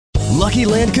Lucky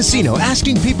Land Casino,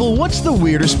 asking people, what's the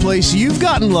weirdest place you've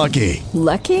gotten lucky?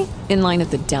 Lucky? In line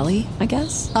at the deli, I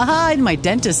guess? Aha, in my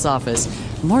dentist's office.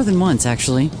 More than once,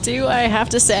 actually. Do I have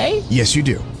to say? Yes, you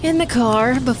do. In the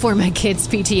car before my kids'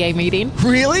 PTA meeting.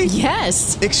 Really?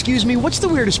 Yes. Excuse me, what's the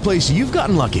weirdest place you've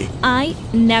gotten lucky? I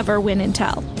never win and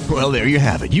tell. Well, there you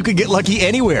have it. You can get lucky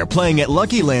anywhere, playing at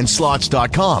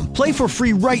LuckyLandSlots.com. Play for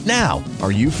free right now.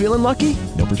 Are you feeling lucky?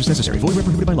 No purchase necessary. Void where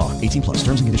prohibited by law. 18 plus.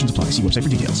 Terms and conditions apply. See website for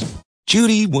details.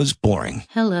 Judy was boring.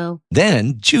 Hello.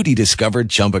 Then Judy discovered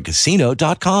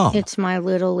ChumbaCasino.com. It's my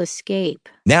little escape.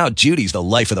 Now Judy's the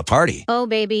life of the party. Oh,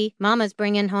 baby, mama's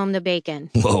bringing home the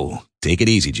bacon. Whoa, take it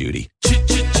easy, Judy.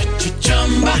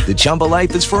 The Chumba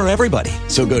life is for everybody.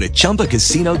 So go to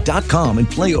ChumbaCasino.com and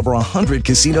play over 100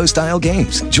 casino-style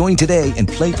games. Join today and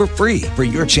play for free for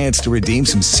your chance to redeem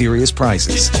some serious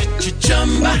prizes.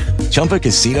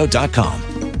 ChumbaCasino.com.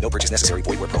 No purchase necessary.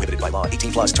 Void where prohibited by law.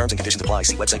 18 plus. Terms and conditions apply.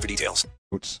 See website for details.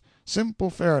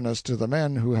 Simple fairness to the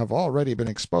men who have already been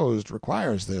exposed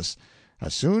requires this.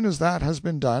 As soon as that has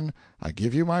been done, I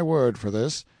give you my word for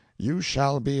this, you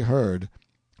shall be heard.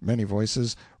 Many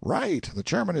voices. Right. The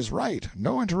chairman is right.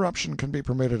 No interruption can be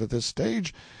permitted at this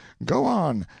stage. Go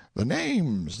on. The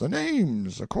names,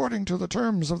 according to the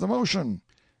terms of the motion.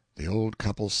 The old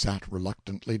couple sat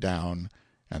reluctantly down,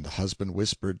 and the husband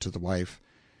whispered to the wife,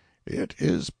 "It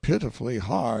is pitifully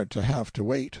hard to have to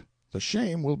wait. The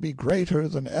shame will be greater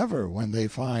than ever when they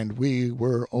find we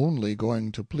were only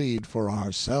going to plead for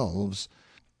ourselves."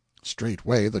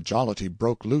 Straightway the jollity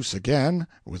broke loose again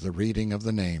with the reading of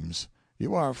the names.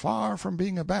 You are far from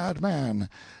being a bad man.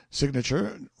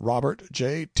 Signature, Robert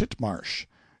J. Titmarsh.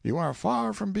 You are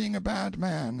far from being a bad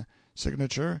man.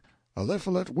 Signature,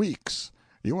 Eliphalet Weeks.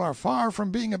 You are far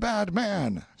from being a bad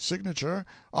man. Signature,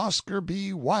 Oscar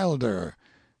B. Wilder.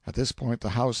 At this point the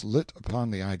House lit upon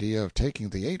the idea of taking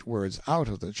the 8 words out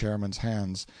of the chairman's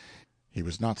hands. He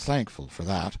was not thankful for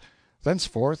that.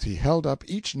 Thenceforth he held up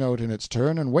each note in its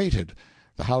turn and waited.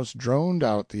 The House droned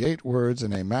out the 8 words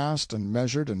in a massed and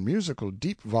measured and musical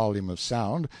deep volume of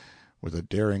sound, with a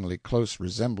daringly close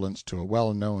resemblance to a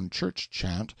well-known church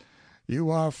chant.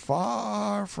 You are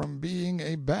far from being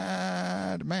a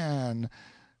bad man.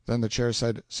 Then the chair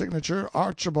said, Signature,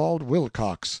 Archibald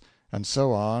Wilcox, and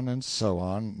so on,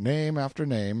 name after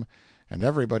name, and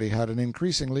everybody had an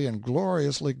increasingly and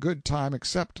gloriously good time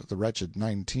except the wretched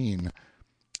 19.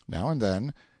 Now and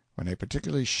then, when a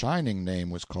particularly shining name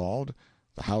was called,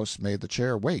 the House made the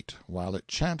chair wait while it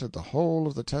chanted the whole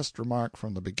of the test remark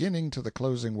from the beginning to the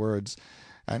closing words,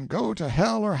 and go to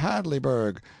hell or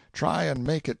Hadleyburg, try and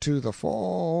make it to the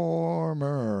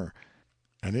former.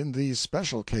 And in these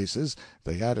special cases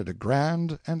they added a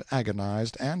grand and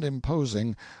agonized and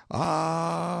imposing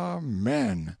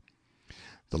Amen.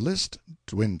 The list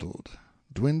dwindled,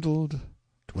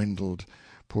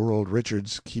 poor old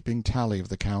Richards keeping tally of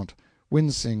the count,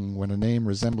 wincing when a name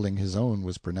resembling his own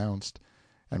was pronounced,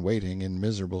 and waiting in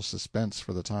miserable suspense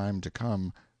for the time to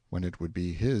come when it would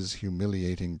be his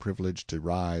humiliating privilege to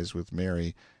rise with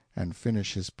Mary and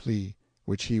finish his plea,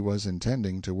 which he was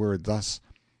intending to word thus: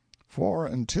 For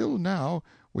until now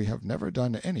we have never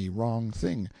done any wrong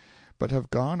thing, but have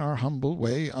gone our humble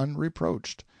way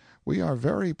unreproached. We are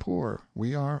very poor,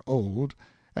 we are old,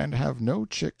 and have no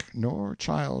chick nor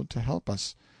child to help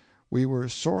us. We were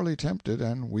sorely tempted,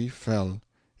 and we fell.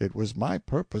 It was my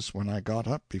purpose when I got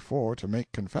up before to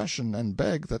make confession and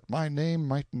beg that my name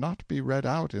might not be read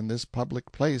out in this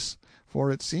public place, for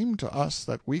it seemed to us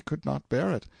that we could not bear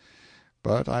it.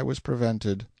 But I was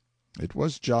prevented. It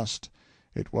was just.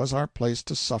 It was our place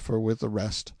to suffer with the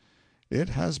rest. It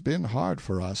has been hard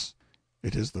for us.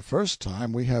 It is the first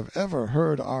time we have ever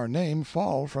heard our name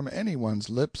fall from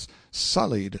anyone's lips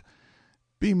sullied.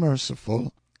 Be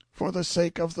merciful. For the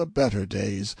sake of the better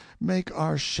days, make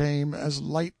our shame as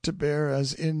light to bear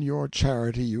as in your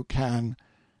charity you can."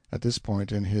 At this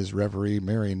point in his reverie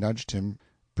Mary nudged him,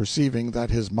 perceiving that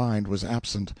his mind was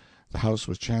absent. The House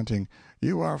was chanting,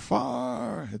 "You are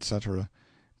far," etc.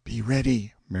 "Be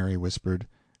ready," Mary whispered.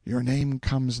 "Your name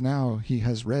comes now. He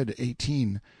has read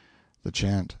 18." The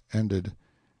chant ended.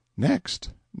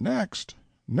 "Next, next,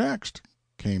 next,"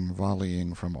 came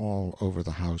volleying from all over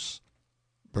the House.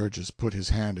 Burgess put his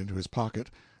hand into his pocket.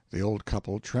 The old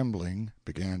couple, trembling,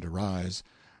 began to rise.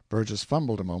 Burgess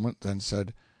fumbled a moment, then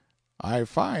said, "I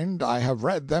find I have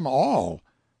read them all."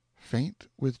 Faint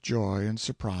with joy and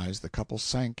surprise, the couple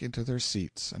sank into their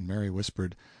seats, and Mary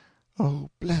whispered,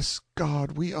 "Oh, bless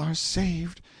God, we are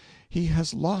saved! He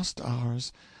has lost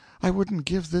ours. I wouldn't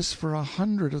give this for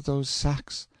 100 of those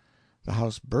sacks." The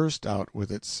House burst out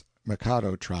with its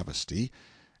Mikado travesty,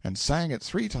 and sang it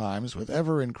 3 times with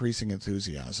ever-increasing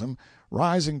enthusiasm,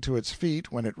 rising to its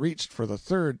feet when it reached for the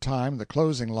 3rd time the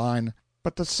closing line,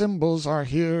 "But the cymbals are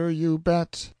here, you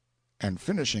bet," and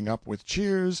finishing up with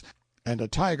cheers and a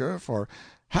tiger for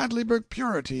Hadleyburg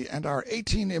purity and our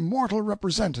 18 immortal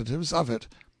representatives of it.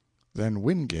 Then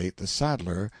Wingate, the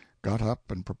saddler, got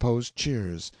up and proposed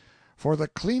cheers "for the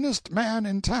cleanest man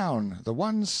in town, the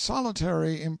one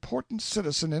solitary important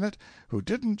citizen in it who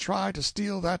didn't try to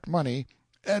steal that money,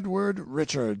 Edward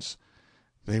Richards."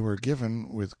 They were given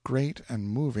with great and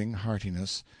moving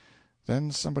heartiness.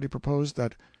 Then somebody proposed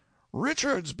that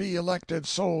 "Richards be elected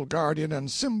sole guardian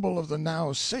and symbol of the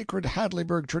now sacred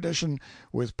Hadleyburg tradition,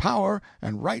 with power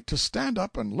and right to stand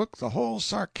up and look the whole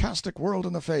sarcastic world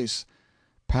in the face."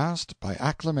 Passed by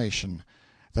acclamation.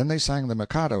 Then they sang the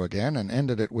Mikado again, and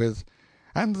ended it with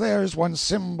 "And there's one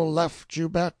symbol left, you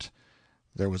bet."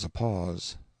 There was a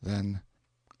pause. Then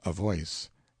a voice: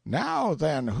 "Now,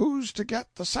 then, who's to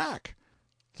get the sack?"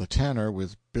 The tanner,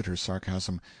 with bitter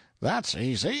sarcasm: "That's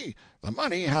easy. The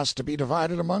money has to be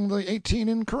divided among the 18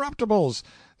 incorruptibles.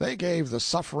 They gave the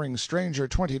suffering stranger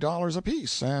 $20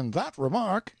 apiece, and that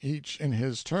remark, each in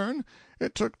his turn.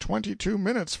 It took 22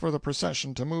 minutes for the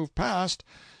procession to move past.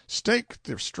 Stake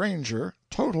the stranger,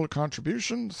 total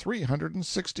contribution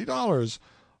 $360.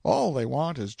 All they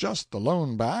want is just the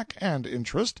loan back and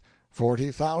interest,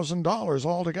 $40,000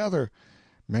 altogether."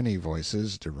 Many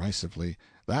voices derisively: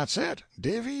 "That's it,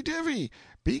 divvy, divvy.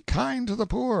 Be kind to the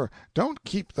poor, don't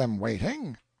keep them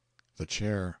waiting." The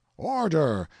Chair: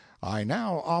 "Order! I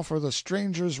now offer the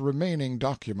stranger's remaining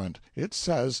document. It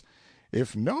says,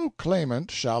 'If no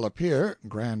claimant shall appear,'"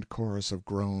 grand chorus of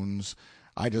groans,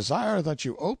 "'I desire that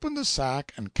you open the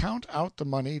sack and count out the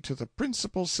money to the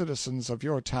principal citizens of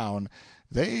your town,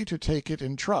 they to take it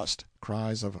in trust,'"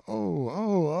 cries of "Oh,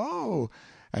 oh, oh!"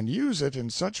 "'and use it in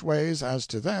such ways as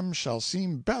to them shall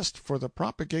seem best for the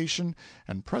propagation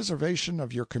and preservation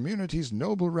of your community's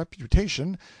noble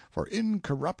reputation for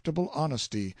incorruptible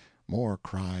honesty,'" more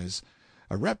cries,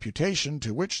 "'a reputation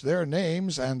to which their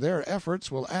names and their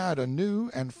efforts will add a new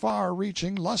and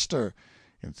far-reaching lustre.'"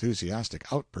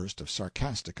 Enthusiastic outburst of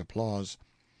sarcastic applause.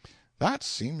 "That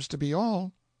seems to be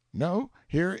all. No,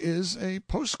 here is a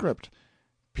postscript: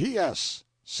 P.S.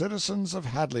 Citizens of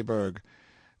Hadleyburg,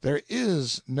 there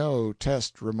is no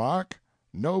test remark.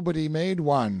 Nobody made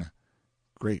one."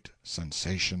 Great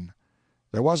sensation.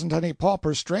 "There wasn't any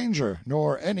pauper stranger,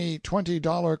 nor any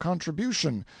 $20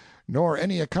 contribution, nor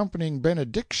any accompanying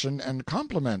benediction and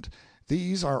compliment.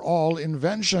 These are all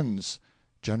inventions."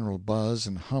 General buzz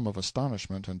and hum of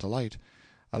astonishment and delight.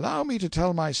 "Allow me to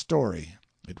tell my story.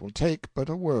 It will take but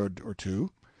a word or two.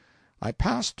 I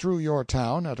passed through your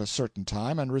town at a certain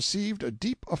time and received a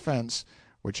deep offense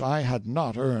which I had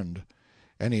not earned.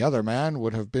 Any other man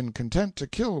would have been content to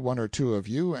kill 1 or 2 of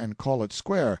you and call it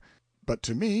square, but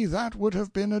to me that would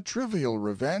have been a trivial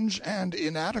revenge and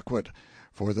inadequate,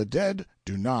 for the dead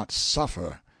do not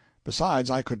suffer.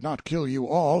 Besides, I could not kill you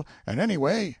all, and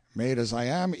anyway, made as I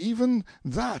am, even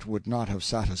that would not have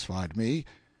satisfied me.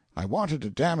 I wanted to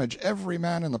damage every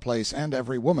man in the place, and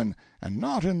every woman, and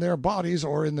not in their bodies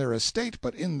or in their estate,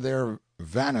 but in their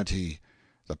vanity,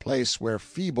 the place where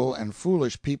feeble and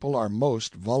foolish people are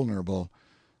most vulnerable.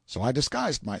 So I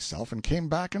disguised myself and came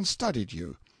back and studied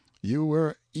you. You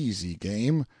were easy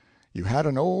game. You had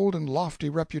an old and lofty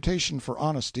reputation for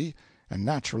honesty, and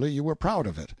naturally you were proud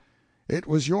of it. It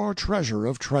was your treasure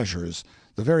of treasures,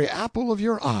 the very apple of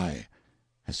your eye.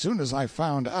 As soon as I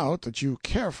found out that you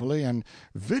carefully and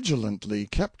vigilantly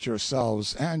kept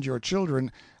yourselves and your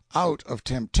children out of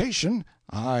temptation,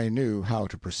 I knew how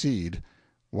to proceed.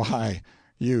 Why,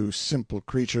 you simple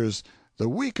creatures, the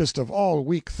weakest of all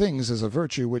weak things is a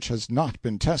virtue which has not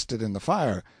been tested in the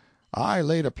fire. I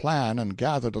laid a plan and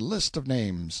gathered a list of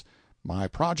names. My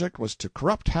project was to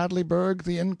corrupt Hadleyburg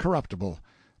the incorruptible.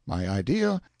 My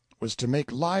idea was to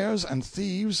make liars and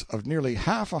thieves of nearly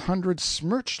 100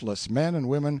 smirchless men and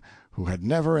women who had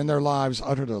never in their lives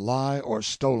uttered a lie or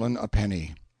stolen a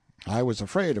penny. I was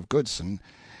afraid of Goodson.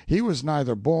 He was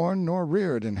neither born nor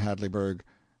reared in Hadleyburg.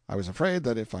 I was afraid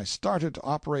that if I started to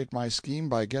operate my scheme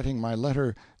by getting my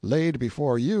letter laid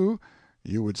before you,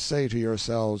 you would say to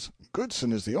yourselves,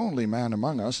 "Goodson is the only man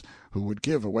among us who would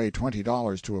give away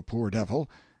 $20 to a poor devil,"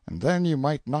 and then you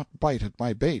might not bite at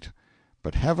my bait.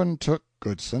 But heaven took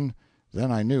Goodson.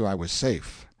 Then I knew I was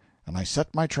safe, and I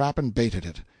set my trap and baited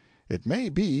it. It may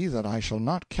be that I shall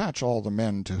not catch all the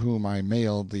men to whom I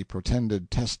mailed the pretended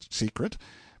test secret,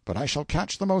 but I shall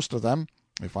catch the most of them,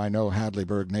 if I know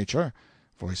Hadleyburg nature.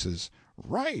 Voices.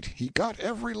 "Right, he got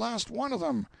every last one of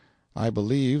them." I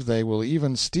believe they will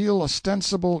even steal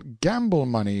ostensible gamble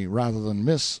money rather than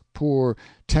miss poor,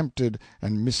 tempted,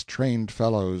 and mistrained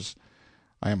fellows.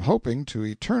 I am hoping to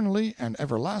eternally and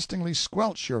everlastingly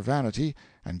squelch your vanity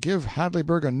and give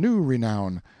Hadleyburg a new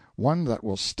renown, one that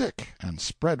will stick and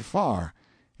spread far.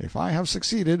 If I have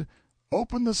succeeded,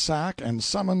 open the sack and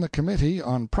summon the Committee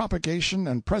on Propagation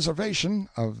and Preservation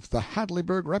of the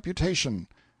Hadleyburg Reputation.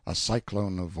 A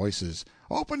cyclone of voices.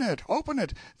 Open it! Open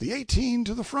it! The 18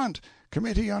 to the front!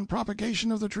 Committee on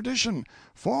Propagation of the Tradition!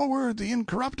 Forward, the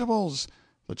Incorruptibles!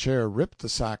 The Chair ripped the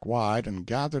sack wide and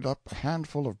gathered up a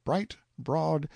handful of bright, broad,